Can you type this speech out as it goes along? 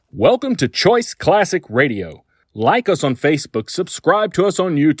Welcome to Choice Classic Radio. Like us on Facebook, subscribe to us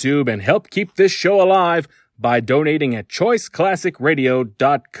on YouTube, and help keep this show alive by donating at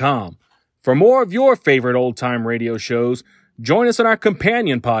choiceclassicradio.com. For more of your favorite old-time radio shows, join us on our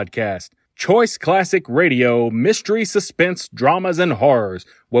companion podcast, Choice Classic Radio, Mystery, Suspense, Dramas, and Horrors,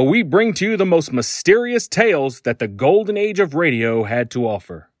 where we bring to you the most mysterious tales that the golden age of radio had to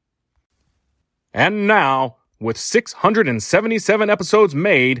offer. And now, with 677 episodes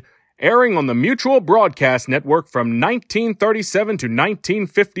made, airing on the Mutual Broadcast Network from 1937 to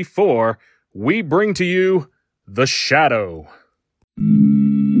 1954, we bring to you The Shadow.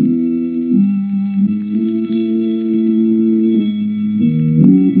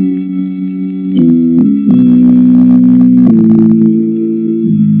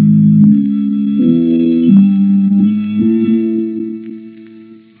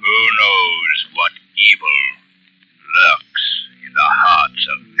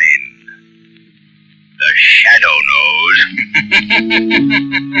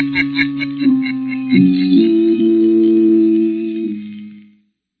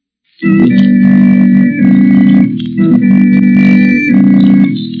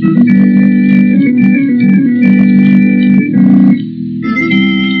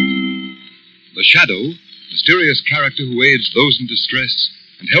 The Shadow, mysterious character who aids those in distress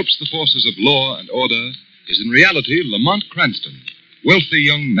and helps the forces of law and order, is in reality Lamont Cranston, wealthy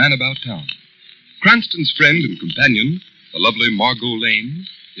young man about town. Cranston's friend and companion, the lovely Margot Lane,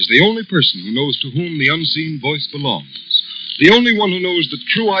 is the only person who knows to whom the unseen voice belongs, the only one who knows the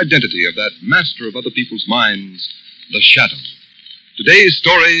true identity of that master of other people's minds, the Shadow. Today's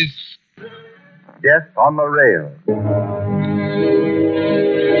story... Death on the Rail.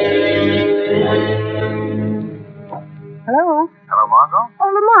 Hello? Hello, Margot? Oh,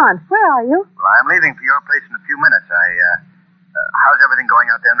 Lamont, where are you? Well, I'm leaving for your place in a few minutes. How's everything going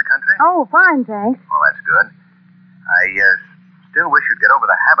out there in the country? Oh, fine, thanks. Well, that's good. I still wish you'd get over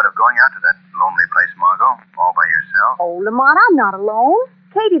the habit of going out to that lonely place, Margot, all by yourself. Oh, Lamont, I'm not alone.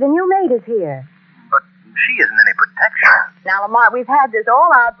 Katie, the new maid, is here. But she isn't any protection. Now, Lamont, we've had this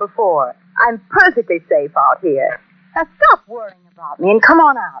all out before. I'm perfectly safe out here. Now, stop worrying about me and come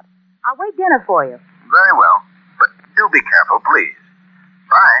on out. I'll wait dinner for you. Very well. But do be careful, please.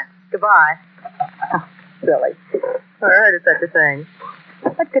 Bye. Goodbye. Oh, silly. I heard of such a thing.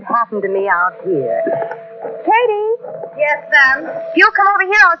 What could happen to me out here? Katie? Yes, ma'am. If you'll come over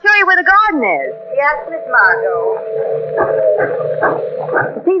here, I'll show you where the garden is. Yes, Miss Margot.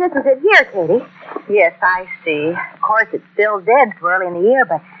 See, this is it here, Katie. Yes, I see. Of course, it's still dead so early in the year,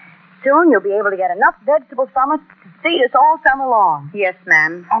 but soon you'll be able to get enough vegetables from it to feed us all summer long. Yes,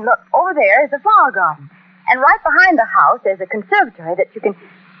 ma'am. And look, over there is a flower garden. And right behind the house, there's a conservatory that you can...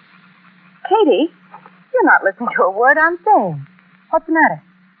 Katie, you're not listening to a word I'm saying. What's the matter?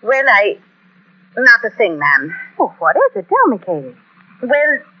 Well, not a thing, ma'am. Oh, what is it? Tell me, Katie.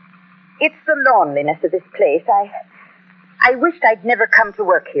 Well, it's the loneliness of this place. I wished I'd never come to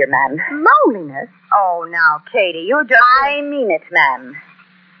work here, ma'am. Loneliness? Oh, now, Katie, you're just... I mean it, ma'am.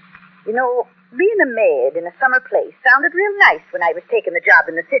 You know, being a maid in a summer place sounded real nice when I was taking the job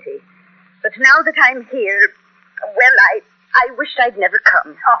in the city. But now that I'm here, well, I wished I'd never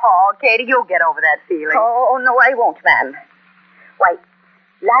come. Oh, Katie, you'll get over that feeling. Oh, no, I won't, ma'am. Why,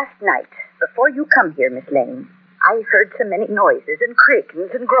 last night, before you come here, Miss Lane, I heard so many noises and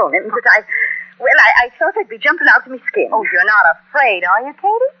creakings and groanings that I thought I'd be jumping out of my skin. Oh, you're not afraid, are you,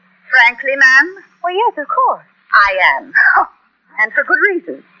 Katie? Frankly, ma'am? Well, yes, of course. I am. And for good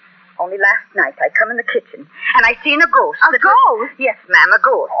reason. Only last night I come in the kitchen and I seen a ghost. A ghost? Yes, ma'am, a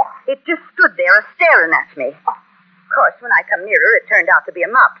ghost. It just stood there staring at me. Of course, when I come nearer, it turned out to be a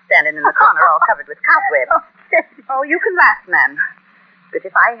mop standing in the corner all covered with cobwebs. Oh, you can laugh, ma'am. But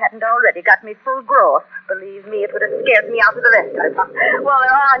if I hadn't already got me full growth, believe me, it would have scared me out of the rest of it. Well,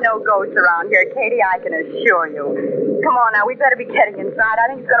 there are no ghosts around here, Katie, I can assure you. Come on now, we'd better be getting inside. I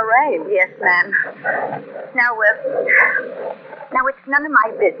think it's going to rain. Yes, ma'am. Now, it's none of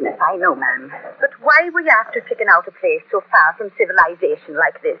my business, I know, ma'am. But why were you after picking out a place so far from civilization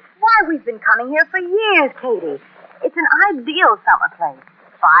like this? Why, we've been coming here for years, Katie. It's an ideal summer place.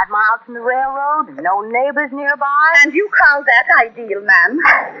 5 miles from the railroad and no neighbors nearby. And you call that ideal, ma'am?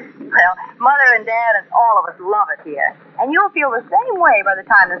 Well, Mother and Dad and all of us love it here. And you'll feel the same way by the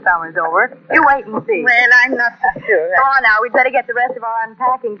time the summer's over. You wait and see. Well, I'm not so sure. Come on now, we'd better get the rest of our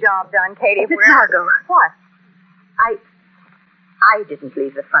unpacking job done, Katie. Miss Margot. What? I didn't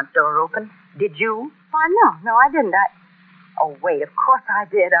leave the front door open. Did you? Why, no, I didn't. Oh, wait, of course I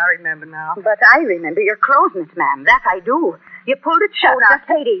did. I remember now. But I remember your closing it, ma'am. That I do. You pulled it shut. Oh, now,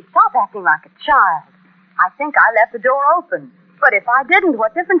 Katie, stop acting like a child. I think I left the door open. But if I didn't,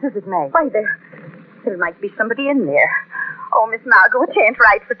 what difference does it make? Why, there might be somebody in there. Oh, Miss Margot, it ain't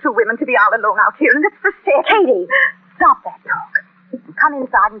right for two women to be all alone out here, and it's for sale. Katie, stop that talk. And come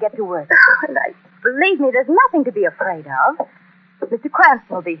inside and get to work. And Believe me, there's nothing to be afraid of. Mr.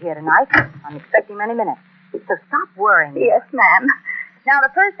 Cranston will be here tonight. I'm expecting him any minute. So stop worrying. Yes, ma'am. Now, the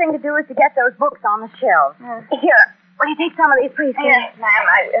first thing to do is to get those books on the shelves. Here, will you take some of these, please? Yes, ma'am,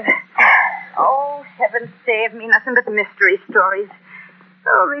 I will. Oh, heaven save me, nothing but mystery stories.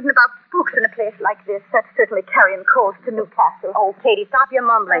 Oh, reading about spooks in a place like this, that's certainly carrying coals to Newcastle. Oh, Katie, stop your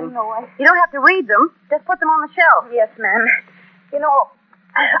mumbling. Oh, no, You don't have to read them. Just put them on the shelf. Yes, ma'am. You know,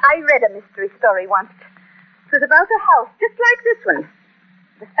 I read a mystery story once. It was about a house just like this one.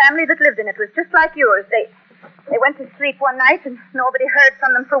 The family that lived in it was just like yours. They went to sleep one night and nobody heard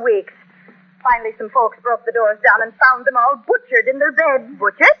from them for weeks. Finally, some folks broke the doors down and found them all butchered in their beds.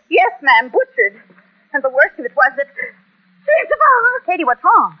 Butchered? Yes, ma'am, butchered. And the worst of it was that... Katie, what's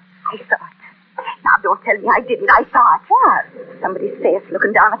wrong? I saw it. Now, don't tell me I didn't. I saw it. What? Somebody's face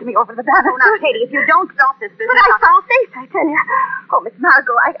looking down at me over the banister. Oh, now, Katie, if you don't stop this business... But I saw a face, I tell you. Oh, Miss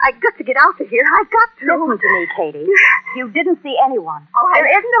Margot, I got to get out of here. I got to. Listen to me, Katie. You didn't see anyone. Oh, There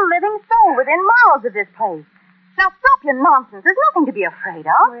isn't a living soul within miles of this place. Now, stop your nonsense. There's nothing to be afraid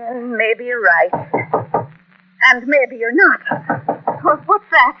of. Well, maybe you're right. And maybe you're not. What's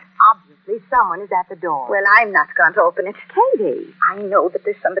that? Obviously, someone is at the door. Well, I'm not going to open it. Katie. I know that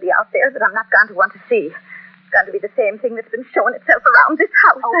there's somebody out there that I'm not going to want to see. It's going to be the same thing that's been showing itself around this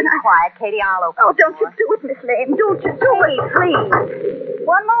house. Oh, be quiet, Katie. I'll open Oh, the don't door. you do it, Miss Lane. Don't you do it. Please.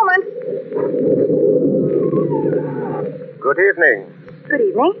 One moment. Good evening. Good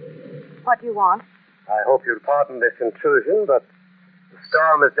evening. What do you want? I hope you'll pardon this intrusion, but the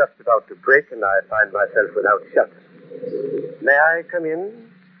storm is just about to break and I find myself without shelter. May I come in?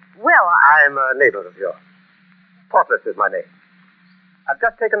 Well, I'm a neighbor of yours. Portless is my name. I've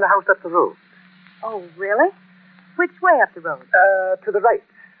just taken the house up the road. Oh, really? Which way up the road? To the right.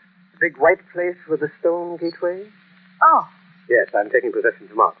 The big white place with the stone gateway. Oh, Yes, I'm taking possession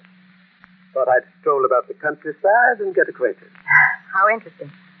tomorrow. Thought I'd stroll about the countryside and get acquainted. how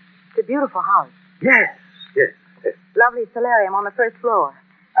interesting. It's a beautiful house. Yes. Lovely solarium on the first floor.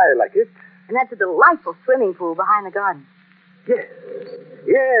 I like it. And that's a delightful swimming pool behind the garden.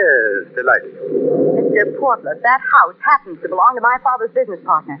 Yes, delightful. Mr. Portler, that house happens to belong to my father's business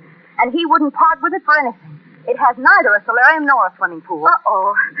partner, and he wouldn't part with it for anything. It has neither a solarium nor a swimming pool.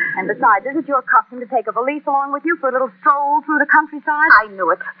 Uh-oh. And besides, is it your custom to take a valise along with you for a little stroll through the countryside? I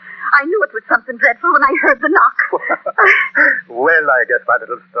knew it. I knew it was something dreadful when I heard the knock. Well, I guess my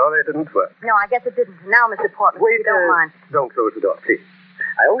little story didn't work. No, I guess it didn't. Now, Mr. Portler, if you don't mind. Don't close the door, please.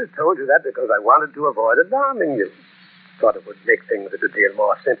 I only told you that because I wanted to avoid alarming you. Thought it would make things a good deal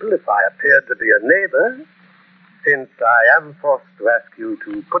more simple if I appeared to be a neighbor, since I am forced to ask you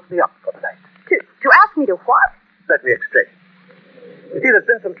to put me up for the night. To ask me to what? Let me explain. You see, there's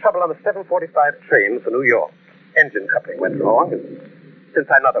been some trouble on the 7:45 train for New York. Engine coupling went wrong, and since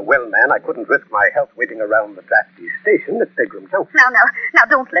I'm not a well man, I couldn't risk my health waiting around the drafty station at Pegram Junction. Now,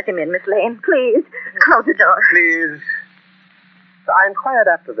 don't let him in, Miss Lane. Please, close the door. Please. So I inquired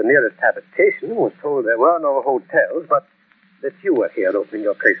after the nearest habitation and was told there were no hotels, but that you were here opening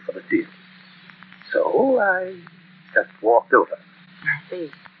your place for the season. So I just walked over. I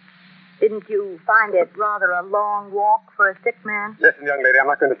see. Didn't you find it rather a long walk for a sick man? Listen, young lady, I'm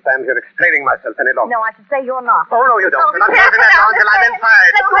not going to stand here explaining myself any longer. No, I should say you're not. Oh, no, you don't. Oh, You're not be closing that careful door now, until I'm Miss Lane.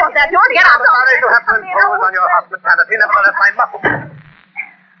 inside. Let go of that door. Get out. I'm sorry to have to impose on your hospitality. Nevertheless, I must.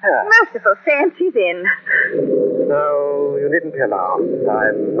 Merciful saints, he's in. No, you needn't be alarmed.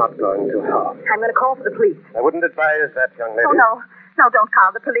 I'm not going to harm. I'm going to call for the police. I wouldn't advise that, young lady. Oh, no. No, don't call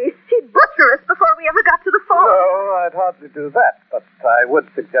the police. He'd butcher us before we ever got to the phone. No, I'd hardly do that. But I would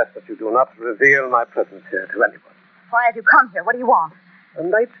suggest that you do not reveal my presence here to anyone. Why have you come here? What do you want? A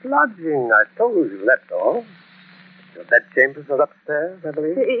night's lodging, I told you, that's all. Your bedchambers are upstairs, I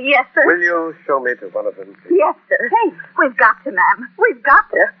believe. Yes, sir. Will you show me to one of them, please? Yes, sir. Hey, we've got to, ma'am. We've got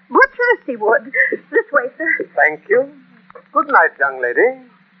to. Butcher us, he would. This way, sir. Thank you. Good night, young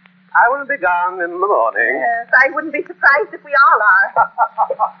lady. I will be gone in the morning. Yes, I wouldn't be surprised if we all are.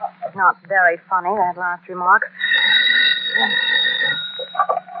 Not very funny, that last remark.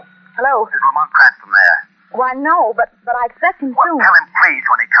 Hello. It's Lamont Cranston, Mayor. Why, no, but I expect him Well, soon. tell him, please,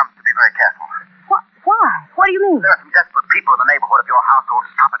 when he comes, to be very careful. What? Why? What do you mean? There are some desperate people in the neighborhood of your house who will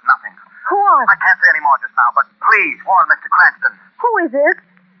stop at nothing. Who are I can't say any more just now, but please warn Mr. Cranston. Who is this?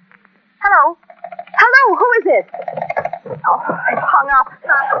 Hello? Hello, who is this? Oh, it's hung up.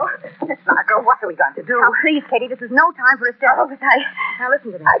 Miss Margot, what are we going to do? Now, please, Katie, this is no time for hysterics. Now,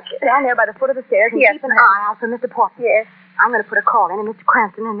 listen to me. Stand there by the foot of the stairs and keep an eye out for Mr. Portman. Yes. I'm going to put a call in Mr.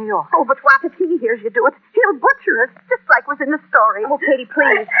 Cranston in New York. Oh, but what if he hears you do it? He'll butcher us, just like was in the story. Oh, Katie,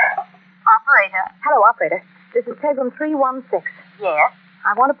 please. Operator. Hello, operator. This is Pegram 316. Yes?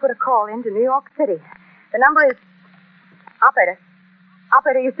 I want to put a call in to New York City. The number is... Operator.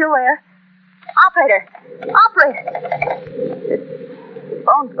 Operator, you still there? Operator. Operator. His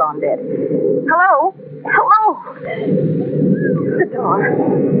phone's gone dead. Hello? Hello? The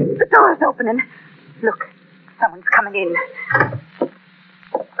door. The door's opening. Look, someone's coming in.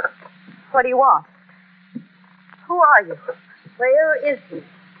 What do you want? Who are you? Where is he?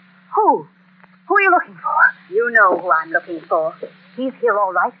 Who? Who are you looking for? You know who I'm looking for. He's here,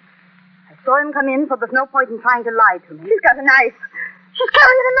 all right. I saw him come in, so there's no point in trying to lie to me. She's got a knife. She's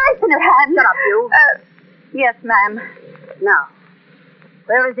carrying a knife in her hand. Shut up, you. Yes, ma'am. Now,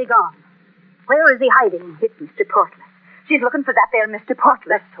 where is he gone? Where is he hiding? It's Mr. Portless. She's looking for that there Mr. Portless.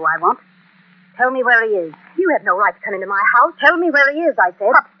 That's who I want. Tell me where he is. You have no right to come into my house. Tell me where he is, I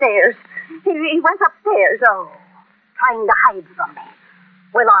said. Upstairs. He went upstairs. Oh, trying to hide from me.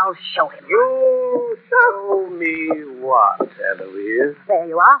 Well, I'll show him. You show me what, Eloise? There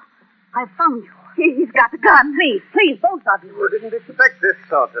you are. I've found you. He's got a gun. Please, both of you. You didn't expect this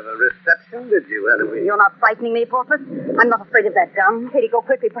sort of a reception, did you, Eloise? You're not frightening me, Portless. I'm not afraid of that gun. Katie, go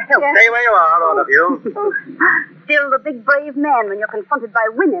quickly for help. Yes. Stay where you are, all of you. Still the big, brave man when you're confronted by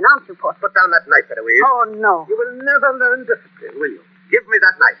women, aren't you, Portless? Put down that knife, Eloise. Oh, no. You will never learn discipline, will you? Give me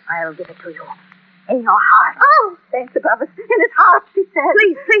that knife. I'll give it to you. In your heart. Oh, thanks above us. In his heart, she said.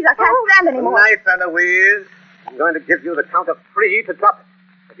 Please, I can't stand anymore. Knife, Eloise. I'm going to give you the count of 3 to drop it.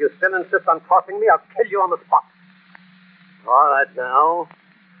 If you still insist on crossing me, I'll kill you on the spot. All right, now.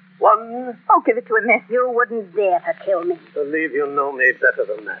 1. Oh, give it to him, miss. You wouldn't dare to kill me. Believe you know me better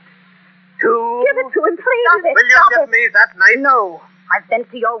than that. 2. Give it to him, please. Stop it. Will you give me that knife? No. I've bent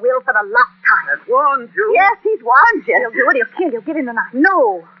to your will for the last time. I've warned you. Yes, he's warned you. He'll do it. He'll kill you. Give him the knife.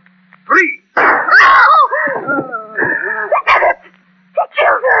 No. 3. Look at it. He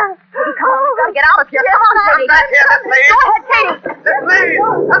killed her. Katie, come on. We've got to get out of here. Yes, Come on, ma'am. Katie. Come back here, Miss Lee. Go ahead, Katie. Miss Lee,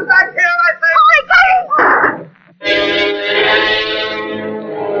 come back here, I say. Hurry, Katie.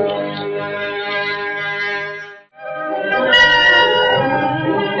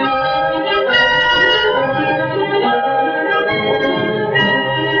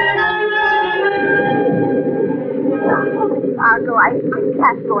 Margot, I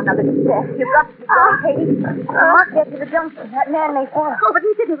can't go another step. You've got to keep going, Katie. Mark, get to the junction. That man may fall. Oh, but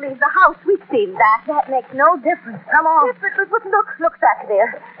he didn't leave the house. We've seen that. That makes no difference. Come on. Yes, but look back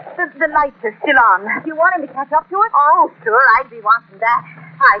there. The lights are still on. You want him to catch up to us? Oh, sure, I'd be wanting that.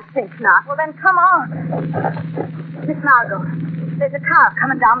 I think not. Well, then come on. Miss Margot, there's a car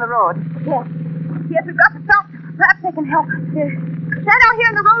coming down the road. Yes. Yes, we've got to stop. Perhaps they can help us. Yes. Stand out here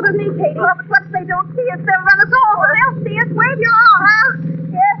in the road with me, Katie. Oh, but what if they don't see us? They'll run us over. Oh, they'll see us. Wave your arm. Huh?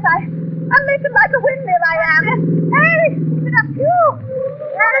 Yes, I'm making like a windmill, I am. Hey, sit up, you.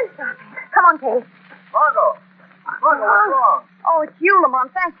 Yes. Come on, Katie. Margot, what's wrong? Oh, it's you,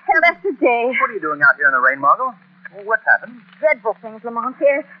 Lamont. Thanks. That's the day. What are you doing out here in the rain, Margot? What's happened? Dreadful things, Lamont.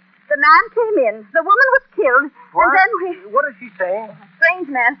 Yes. The man came in. The woman was killed. What? And then What is she saying? A strange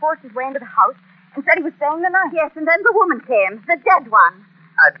man forced his way into the house and said he was staying the night. Yes, and then the woman came. The dead one.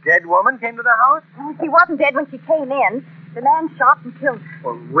 A dead woman came to the house? Oh, she wasn't dead when she came in. The man shot and killed her.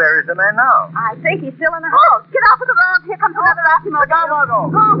 Well, where is the man now? I think he's still in the Oh, house. get off of the road. Here comes another automobile. Look out, Margot.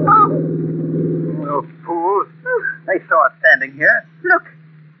 Oh. Those fools. They saw us standing here. Look,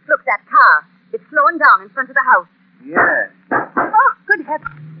 that car. It's slowing down in front of the house. Yes. Oh, good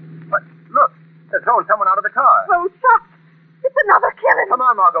heavens. But look, they're throwing someone out of the car. Oh, shot. It's another killing. Come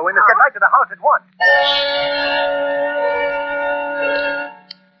on, Margot. We must get back to the house at once.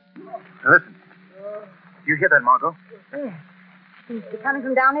 Listen. Do you hear that, Margot? Yes. Seems to be coming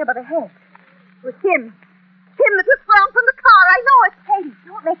from down here by the hedge. It was him. Him that was thrown from the car. I know it. Katie,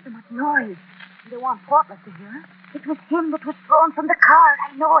 don't make so much noise. You don't want Portless to hear. It was him that was thrown from the car.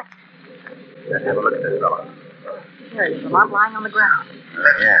 I know it. Let's have a look at this fellow. Here he is, Lamont, lying on the ground.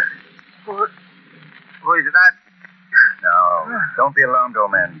 Yes. Who is that? No, don't be alarmed,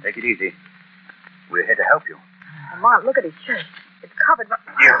 old man. Take it easy. We're here to help you. Lamont, look at his shirt. It's covered by...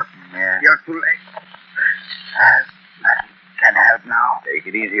 You're too late. I can't help now. Take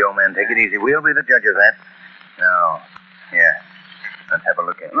it easy, old man. Take it easy. We'll be the judge of that. Now, here. Let's have a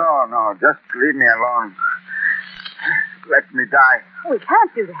look at it. No, just leave me alone. Let me die. Oh, we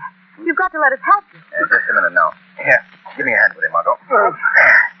can't do that. You've got to let us help you. Just a minute now. Here, give me a hand with him, Margot.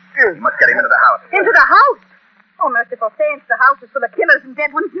 You must get him into the house. Into the house? Oh, merciful saints, the house is full of killers and dead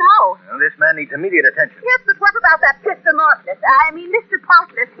ones now. Well, this man needs immediate attention. Yes, but what about that Mr. Martless? I mean, Mr.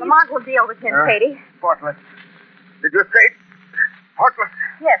 Portless. Lamont will deal with him, Katie. Portless. Did you say Portless?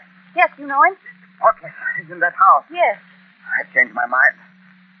 Yes. Yes, you know him? Portless is in that house. Yes. I changed my mind.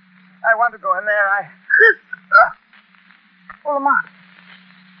 I want to go in there. Oh, Lamont.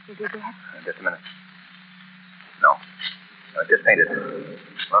 Is he dead? Just a minute. No. Just fainted.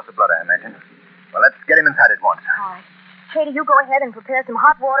 Lots of blood, I imagine. Well, let's get him inside at once. All right. Katie, you go ahead and prepare some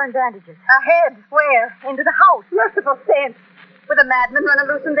hot water and bandages. Ahead? Where? Into the house. Merciful saints. With a madman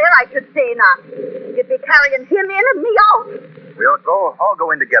running loose in there, I should say not. You'd be carrying him in and me out. We ought to all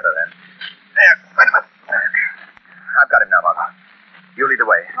go in together, then. There, wait a minute. I've got him now, Margot. You lead the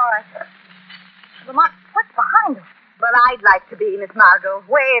way. All right. Lamont, what's behind us? Well, I'd like to be, Miss Margot.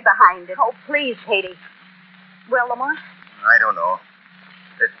 Way behind it. Oh, please, Katie. Well, Lamont? I don't know.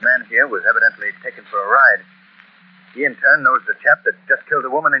 This man here was evidently taken for a ride. He, in turn, knows the chap that just killed a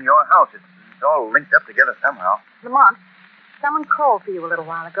woman in your house. It's all linked up together somehow. Lamont, someone called for you a little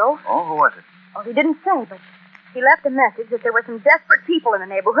while ago. Oh, who was it? Oh, he didn't say, but he left a message that there were some desperate people in the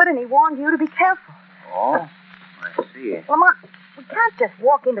neighborhood, and he warned you to be careful. Oh, I see. Lamont, we can't just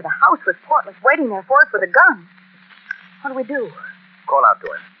walk into the house with Portless waiting there for us with a gun. What do we do? Call out to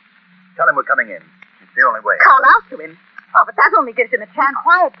him. Tell him we're coming in. It's the only way. Call out to him? Oh, but that only gives him a chance.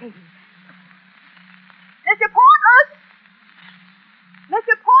 Quiet, Katie. Mr. Portless!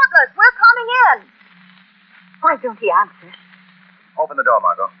 Mr. Portless, we're coming in. Why don't he answer? Open the door,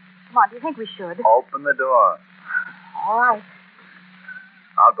 Margot. Come on, do you think we should? Open the door. All right.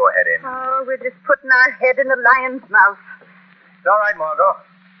 I'll go ahead in. Oh, we're just putting our head in the lion's mouth. It's all right, Margot.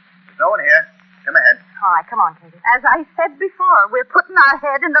 There's no one here. Come ahead. All right, come on, Katie. As I said before, we're putting our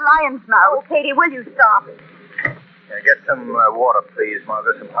head in the lion's mouth. Oh, Katie, will you stop? Get some water, please,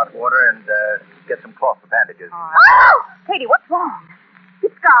 Margot. Some hot water and get some cloth for bandages. All right. Oh! Katie, what's wrong?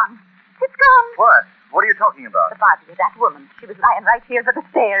 It's gone. It's gone. What? What are you talking about? The body of that woman. She was lying right here by the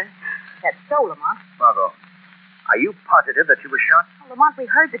stairs. That's so, Lamont. Margot, are you positive that she was shot? Oh, Lamont,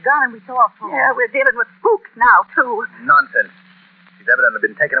 we heard the gun and we saw her fall. Yeah, we're dealing with spooks now, too. Nonsense. She's evidently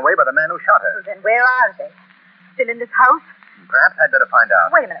been taken away by the man who shot her. Well, then where are they? Still in this house? Perhaps I'd better find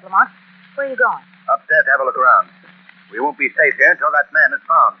out. Wait a minute, Lamont. Where are you going? Upstairs to have a look around. We won't be safe here until that man is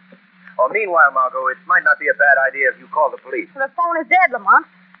found. Oh, meanwhile, Margot, it might not be a bad idea if you call the police. Well, the phone is dead, Lamont.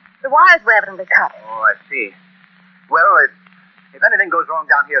 The wires were evidently cut. Oh, I see. Well, if anything goes wrong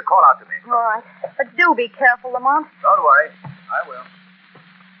down here, call out to me. All right. But do be careful, Lamont. Don't worry. I will.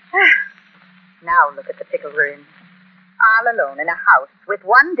 Now look at the pickle we're in. All alone in a house with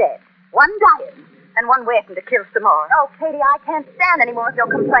one dead, one dying, and one waiting to kill some more. Oh, Katie, I can't stand any more of your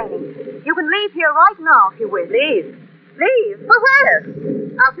complaining. You can leave here right now if you wish. Leave? Leave? For where?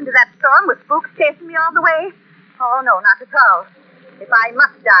 Out into that storm with spooks chasing me all the way? Oh, no, not at all. If I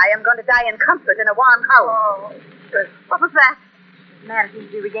must die, I'm going to die in comfort in a warm house. Oh. What was that? The man seems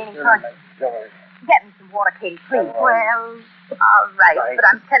to be regaining consciousness. Get me some water, Katie, please. Well, all right, but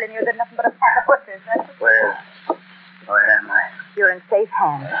I'm telling you there's nothing but a pack of butchers. Where am I? You're in safe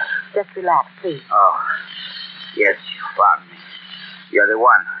hands. Just relax, please. Oh, yes, you found me. You're the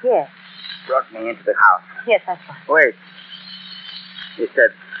one. Yes. Brought me into the house. Yes, that's right. Wait. You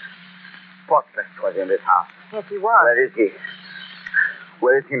said Portless was in this house. Yes, he was. Where is he?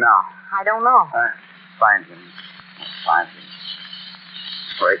 Where is he now? I don't know. Find him. Find him.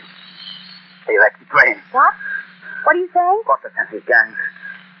 Wait. The electric train. What? What are you saying? Portless and his gang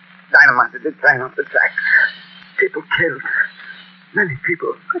dynamited the train off the tracks. People killed. Many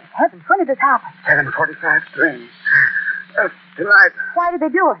people. Good heavens, when did this happen? 7:45 train. Tonight. Why did they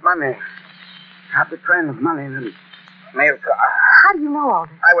do it? Money. Half the train was money in the mail car. How do you know all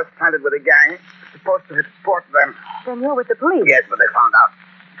this? I was planted with a gang. Supposed to report them. Then you're with the police. Yes, but they found out.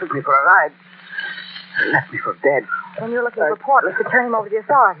 Took me for a ride. Left me for dead. Then you're looking for Portless to turn him over to the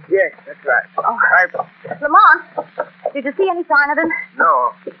authorities. Yes, that's right. Oh. Lamont, did you see any sign of him?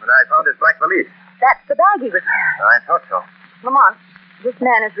 No, but I found his black valise. That's the bag he was wearing. I thought so. Lamont, this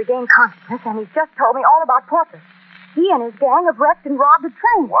man has regained consciousness, and he's just told me all about Portless. He and his gang have wrecked and robbed a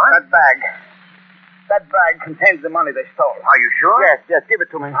train. What? That bag. That bag contains the money they stole. Are you sure? Yes, give it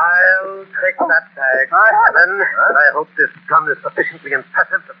to me. I'll take that bag. Then, I hope this gun is sufficiently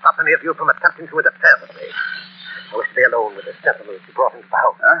impressive to stop any of you from attempting to interfere with me. I wish to be alone with this gentleman you brought into the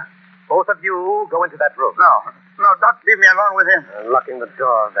house. Huh? Both of you go into that room. No, don't leave me alone with him. Locking the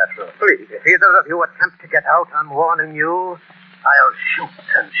door of that room. Please. If either of you attempt to get out, I'm warning you, I'll shoot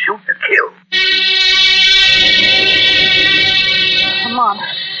and shoot to kill. Come on.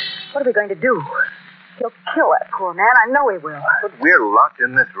 What are we going to do? He'll kill that poor man. I know he will. But we're locked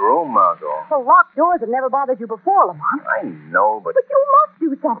in this room, Margot. The locked doors have never bothered you before, Lamont. I know, but... But you must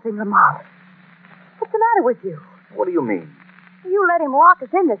do something, Lamont. What's the matter with you? What do you mean? You let him lock us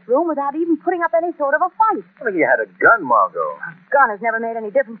in this room without even putting up any sort of a fight. Well, he had a gun, Margot. A gun has never made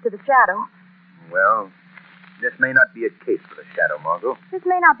any difference to the Shadow. Well, this may not be a case for the Shadow, Margot. This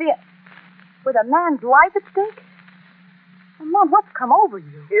may not be with a man's life at stake? Lamont, what's come over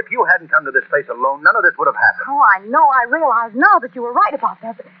you? If you hadn't come to this place alone, none of this would have happened. Oh, I know. I realize now that you were right about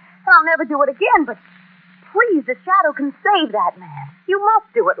that. But I'll never do it again. But please, the Shadow can save that man. You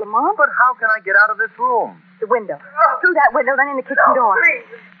must do it, Lamont. But how can I get out of this room? The window. Through that window, then in the kitchen door.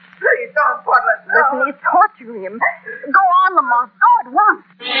 Please, don't put us. Listen, he's torturing him. Go on, Lamont. Go at once.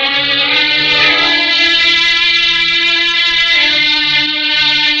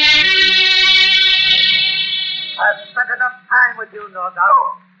 I've spent enough time with you, no doubt.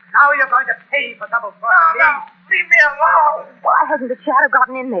 Now you're going to pay for double crossing. No, leave me alone. Why hasn't the Shadow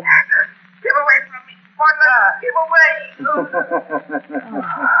gotten in there? Keep away from me, Butler. Keep away.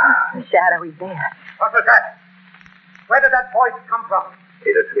 The Shadow, he's there. What was that? Where did that voice come from?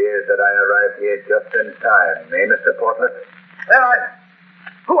 It appears that I arrived here just in time, eh, Mr. Portlet?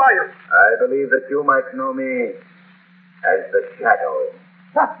 Who are you? I believe that you might know me as the Shadow.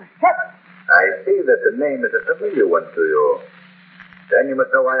 What the Shadow? I see that the name is a familiar one to you. Then you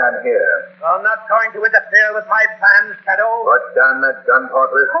must know why I'm here. I'm not going to interfere with my plans, Shadow. Put down that gun,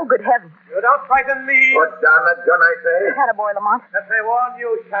 Portlet. Oh, good heavens. You don't frighten me. Put down that gun, I say. Attaboy, Lamont. Let me warn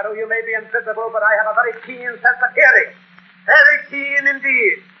you, Shadow, you may be invisible, but I have a very keen sense of hearing. Very keen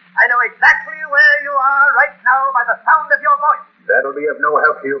indeed. I know exactly where you are right now by the sound of your voice. That'll be of no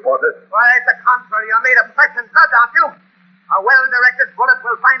help to you, Portlet. Quite the contrary. You're made of flesh and blood, aren't you? A well-directed bullet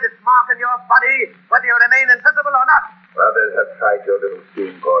will find its mark in your body, whether you remain invisible or not. Others have tried your little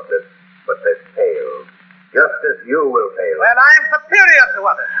scheme, Portlet, but they've failed. Just as you will fail. Well, I'm superior to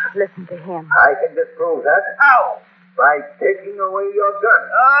others. Listen to him. I can disprove that. How? By taking away your gun.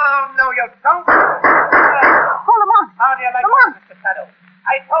 Oh, no, you don't. Oh, Lamont. How do you like Lamont. that, Mr. Shadow?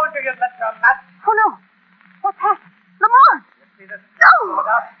 I told you you'd let your match. Oh, no. What's happened? Lamont. See the no.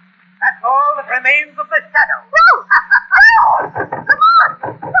 That's all that remains of the Shadow. No.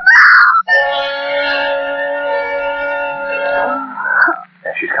 Lamont.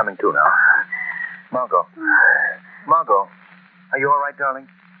 Yeah, she's coming to now. Margot. Margot. Are you all right, darling?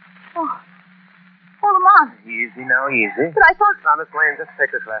 Oh, Lamont. Easy now, easy. But I thought... Now, Miss Lane, just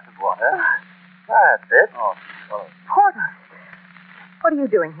take a glass of water. That's it. Oh, sorry. Porter. What are you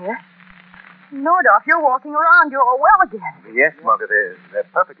doing here? Nordhoff, you're walking around. You're well again. Yes, Margot, they're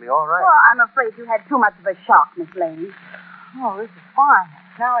perfectly all right. Well, I'm afraid you had too much of a shock, Miss Lane. Oh, this is fine.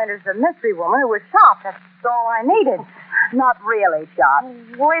 Now enters the mystery woman who was shocked. That's all I needed. Not really shocked.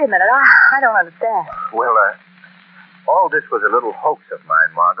 Wait a minute. I don't understand. Well, all this was a little hoax of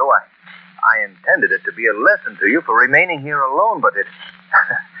mine, Margot. I intended it to be a lesson to you for remaining here alone, but it...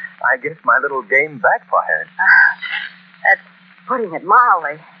 I guess my little game backfired. That's putting it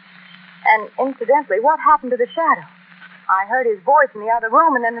mildly. And incidentally, what happened to the Shadow? I heard his voice in the other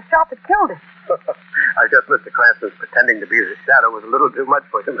room, and then the shot that killed him. I guess Mr. Cranston's pretending to be the Shadow was a little too much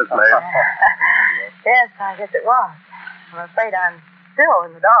for you, Miss Lane. Yes, I guess it was. I'm afraid I'm still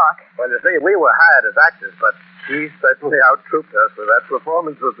in the dark. Well, you see, we were hired as actors, but he certainly out-trooped us with that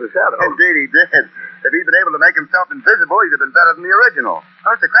performance of the Shadow. Indeed, he did. If he'd been able to make himself invisible, he'd have been better than the original.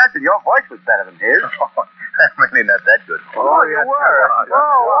 Mr. Cranston, your voice was better than his. I'm really not that good. Oh, you were.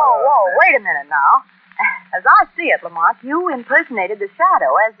 Whoa. Wait a minute now. As I see it, Lamont, you impersonated the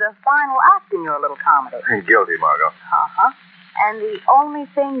Shadow as the final act in your little comedy. Guilty, Margot. Uh-huh. And the only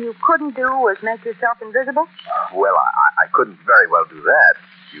thing you couldn't do was make yourself invisible? Well, I couldn't very well do that.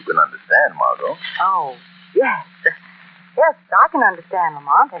 You can understand, Margot. Oh, yes. Yes, I can understand,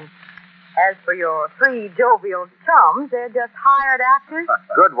 Lamont. And as for your three jovial chums, they're just hired actors.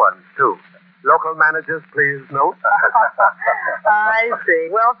 Good ones, too. Local managers, please note. I see.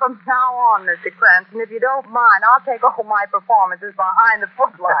 Well, from now on, Mr. Cranston, if you don't mind, I'll take all my performances behind the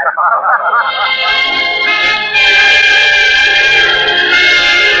footlights.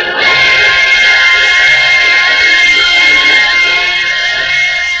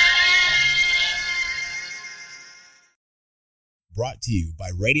 Brought to you by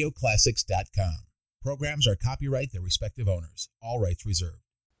RadioClassics.com. Programs are copyright their respective owners. All rights reserved.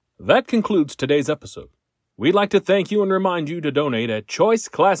 That concludes today's episode. We'd like to thank you and remind you to donate at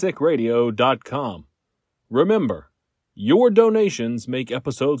ChoiceClassicRadio.com. Remember, your donations make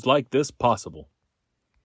episodes like this possible.